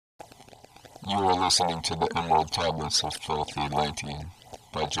You are listening to the Emerald Tablets of Thoth The Atlantean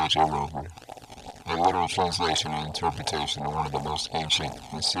by J.J. Rover, a literal translation and interpretation of one of the most ancient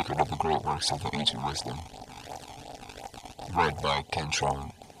and secret of the great works of the ancient wisdom. Read by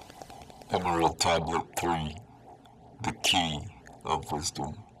Kenntron. Emerald Tablet 3, The Key of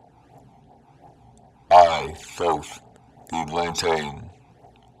Wisdom. I, Thoth The Atlantean,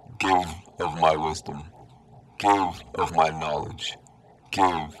 give of my wisdom, give of my knowledge,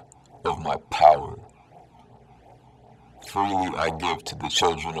 give of my power. Freely I give to the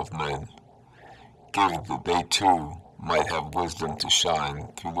children of men. Give that they too might have wisdom to shine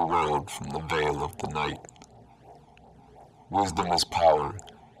through the world from the veil of the night. Wisdom is power,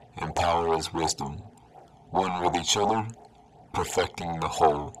 and power is wisdom, one with each other, perfecting the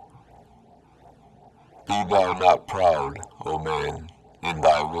whole. Be thou not proud, O man, in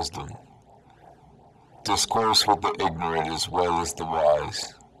thy wisdom. Discourse with the ignorant as well as the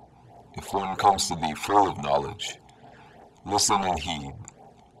wise. If one comes to thee full of knowledge, listen and heed,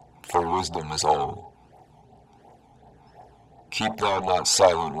 for wisdom is all. Keep thou not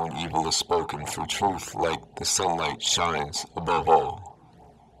silent when evil is spoken, for truth like the sunlight shines above all.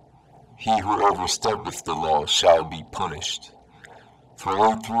 He who oversteppeth the law shall be punished, for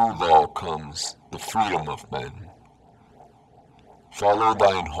only through law comes the freedom of men. Follow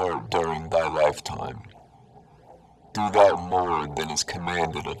thine heart during thy lifetime. Do thou more than is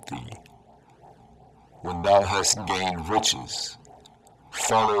commanded of thee. When thou hast gained riches,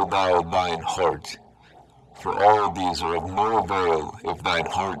 follow thou thine heart, for all these are of no avail if thine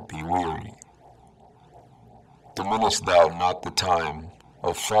heart be weary. Diminish thou not the time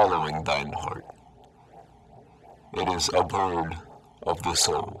of following thine heart. It is a bird of the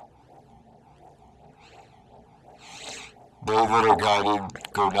soul. They that are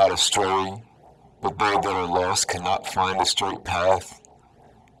guided go not astray, but they that are lost cannot find a straight path.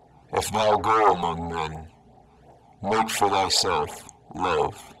 If thou go among men, make for thyself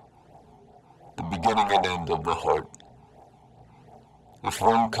love, the beginning and end of the heart. If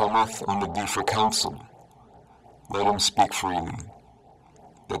one cometh unto thee for counsel, let him speak freely,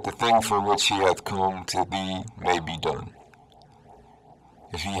 that the thing for which he hath come to thee may be done.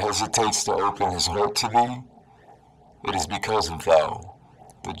 If he hesitates to open his heart to thee, it is because thou,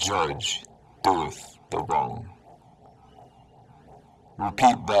 the judge, doeth the wrong.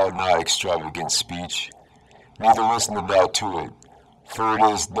 Repeat thou not extravagant speech, neither listen thou to it, for it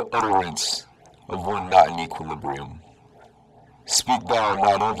is the utterance of one not in equilibrium. Speak thou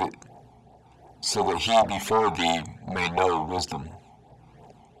not of it, so that he before thee may know wisdom.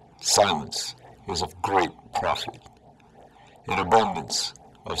 Silence is of great profit, and abundance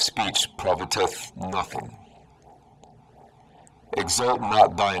of speech profiteth nothing. Exalt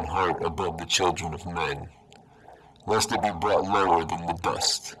not thine heart above the children of men, lest it be brought lower than the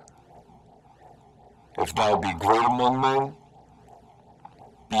dust. If thou be great among men,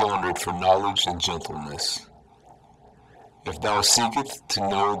 be honored for knowledge and gentleness. If thou seekest to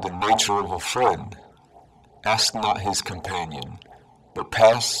know the nature of a friend, ask not his companion, but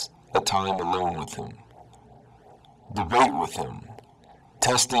pass a time alone with him. Debate with him,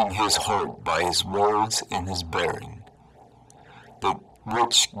 testing his heart by his words and his bearing. The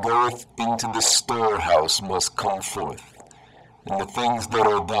which goeth into the storehouse must come forth, and the things that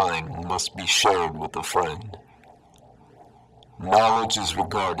are thine must be shared with a friend. Knowledge is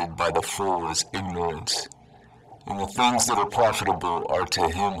regarded by the fool as ignorance, and the things that are profitable are to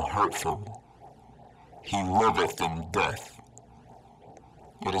him hurtful. He liveth in death.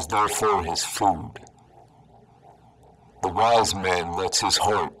 It is therefore his food. The wise man lets his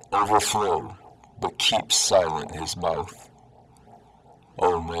heart overflow, but keeps silent his mouth.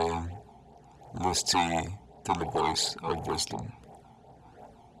 O man, list to the voice of wisdom.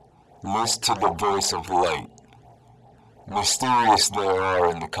 List to the voice of light. Mysterious there are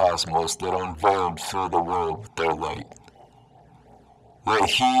in the cosmos that unveiled fill the world with their light. Let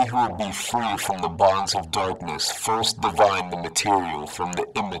he who would be free from the bonds of darkness first divine the material from the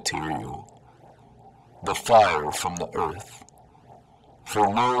immaterial, the fire from the earth.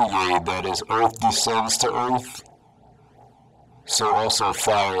 For know ye that as earth descends to earth, so also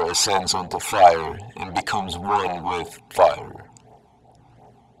fire ascends unto fire and becomes one with fire.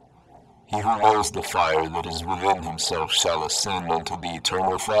 He who knows the fire that is within himself shall ascend unto the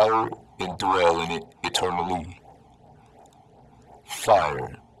eternal fire and dwell in it eternally.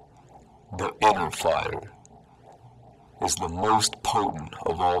 Fire, the inner fire, is the most potent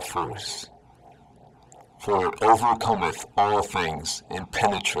of all force, for it overcometh all things and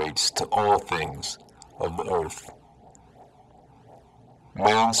penetrates to all things of the earth.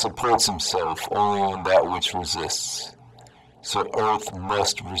 Man supports himself only on that which resists, So earth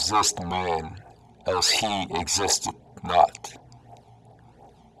must resist man, else he existeth not.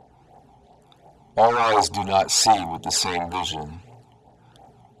 All eyes do not see with the same vision,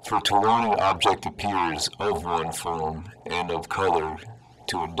 for to one an object appears of one form and of color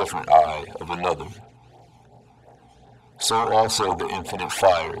to a different eye of another. So also the infinite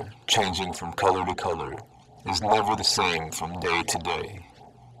fire, changing from color to color, is never the same from day to day.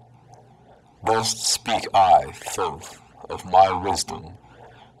 Thus speak I, Thoth, of my wisdom,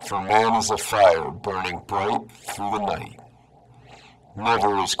 for man is a fire burning bright through the night.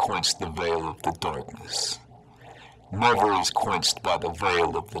 Never is quenched the veil of the darkness, never is quenched by the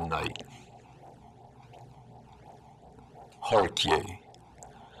veil of the night. Hark ye,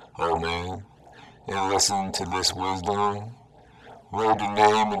 O man, and listen to this wisdom, where do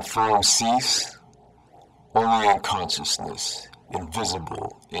name and form cease? Only in consciousness,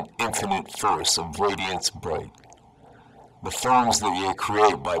 invisible, in infinite force of radiance bright. The forms that ye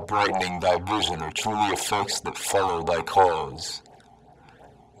create by brightening thy vision are truly effects that follow thy cause.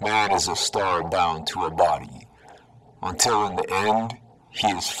 Man is a star bound to a body, until in the end he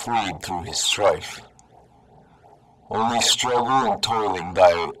is freed through his strife. Only struggle and toiling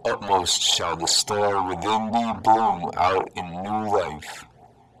thy utmost shall the star within thee bloom out in new life.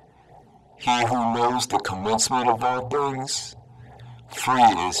 He who knows the commencement of all things, free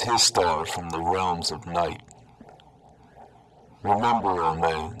is his star from the realms of night. Remember, O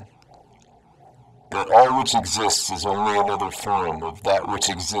man, that all which exists is only another form of that which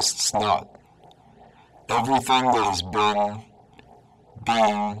exists not. Everything that has been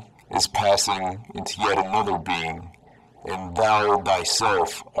being is passing into yet another being, and thou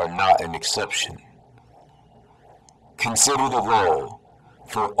thyself art not an exception. Consider the law,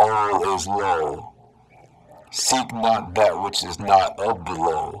 for all is law. Seek not that which is not of the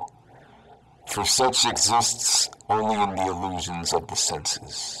law, for such exists only in the illusions of the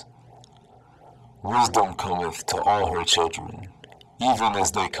senses. Wisdom cometh to all her children, even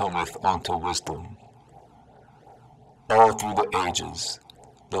as they cometh unto wisdom. All through the ages,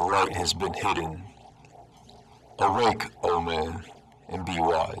 the light has been hidden. Awake, O man, and be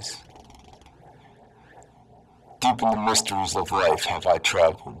wise. Deep in the mysteries of life have I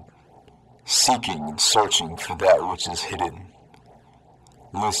traveled, seeking and searching for that which is hidden.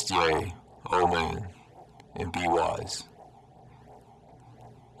 List ye, O man, and be wise.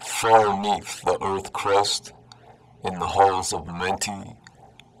 Far neath the earth crust, in the halls of Menti,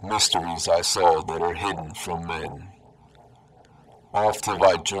 mysteries I saw that are hidden from men. Oft have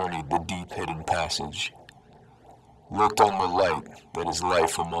I journeyed the deep hidden passage, looked on the light that is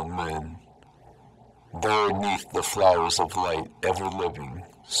life among men. There neath the flowers of light ever living,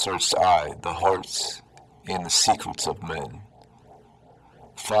 searched I the hearts and the secrets of men.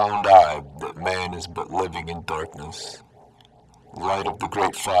 Found I that man is but living in darkness. Light of the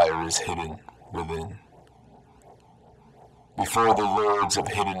great fire is hidden within. Before the lords of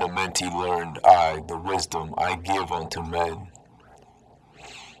hidden Amenti learned I the wisdom I give unto men.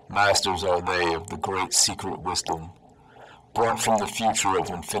 Masters are they of the great secret wisdom, brought from the future of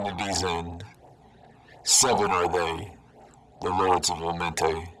infinity's end. 7 are they, the lords of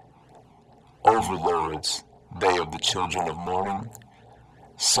Amenti, overlords, they of the children of morning,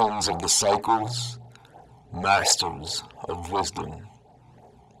 sons of the cycles, masters of wisdom.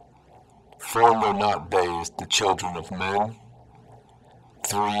 Formed are not they as the children of men?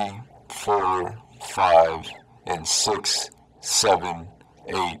 3, 4, 5, and 6, 7,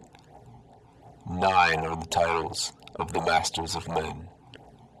 8, 9 are the titles of the masters of men.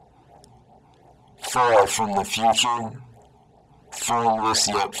 Far from the future, formless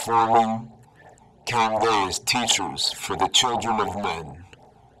yet forming, came they as teachers for the children of men.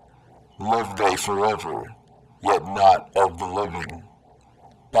 Live they forever, yet not of the living,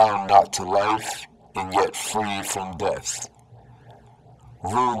 bound not to life, and yet free from death.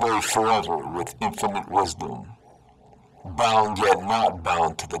 Rule they forever with infinite wisdom, bound yet not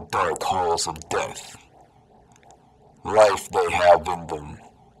bound to the dark halls of death. Life they have in them,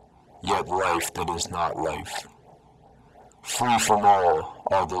 yet life that is not life. Free from all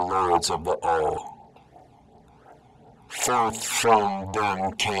are the lords of the all. Forth from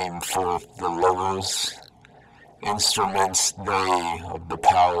them came forth the Logos, instruments they of the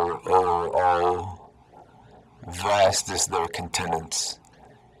power o'er all. Vast is their countenance,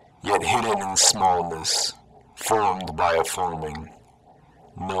 yet hidden in smallness, formed by a forming,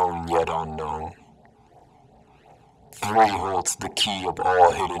 known yet unknown. 3 holds the key of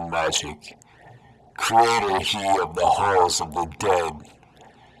all hidden magic, creator he of the halls of the dead,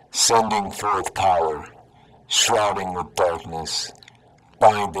 sending forth power, shrouding with darkness,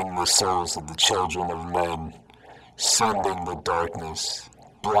 binding the souls of the children of men, sending the darkness,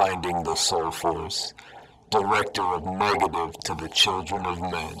 blinding the soul force, director of negative to the children of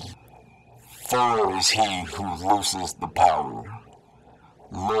men. Thor is he who looses the power,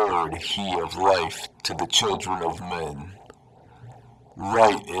 Lord he of life to the children of men.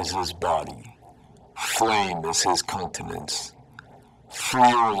 Light is his body, flame is his countenance,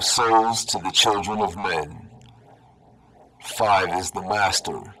 freer of souls to the children of men. 5 is the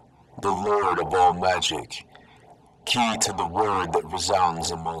master, the lord of all magic, key to the word that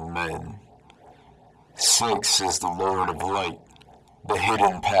resounds among men. 6 is the lord of light, the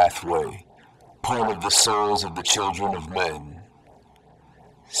hidden pathway, part of the souls of the children of men.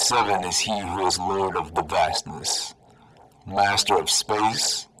 7 is he who is lord of the vastness, master of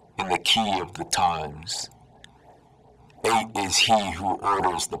space and the key of the times. 8 is he who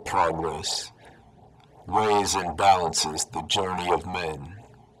orders the progress, weighs and balances the journey of men.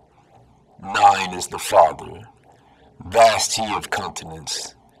 9 is the Father, vast he of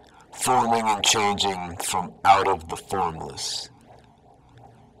continents, forming and changing from out of the formless.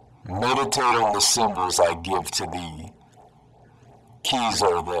 Meditate on the symbols I give to thee. Keys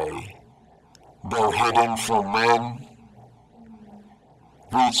are they, though hidden from men.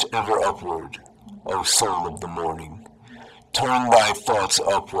 Reach ever upward, O soul of the morning. Turn thy thoughts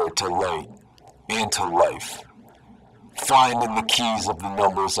upward to light and to life. Find in the keys of the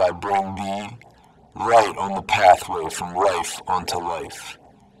numbers I bring thee, right on the pathway from life unto life.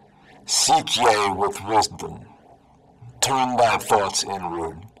 Seek yea with wisdom. Turn thy thoughts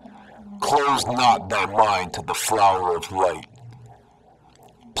inward. Close not thy mind to the flower of light.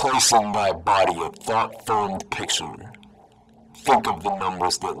 Place in thy body a thought-formed picture. Think of the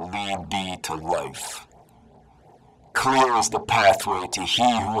numbers that lead thee to life. Clear is the pathway to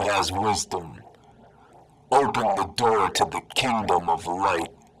he who has wisdom. Open the door to the kingdom of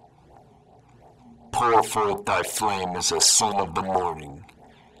light. Pour forth thy flame as a son of the morning.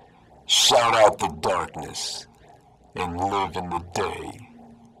 Shout out the darkness and live in the day.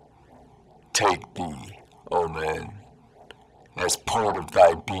 Take thee, O man, as part of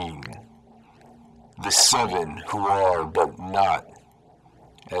thy being, the 7 who are but not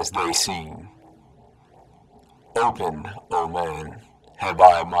as they seem. Open, O man, have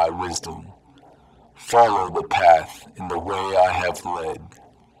I my wisdom. Follow the path in the way I have led.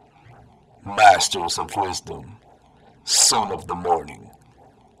 Masters of wisdom, son of the morning,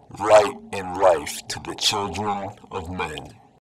 light and life to the children of men.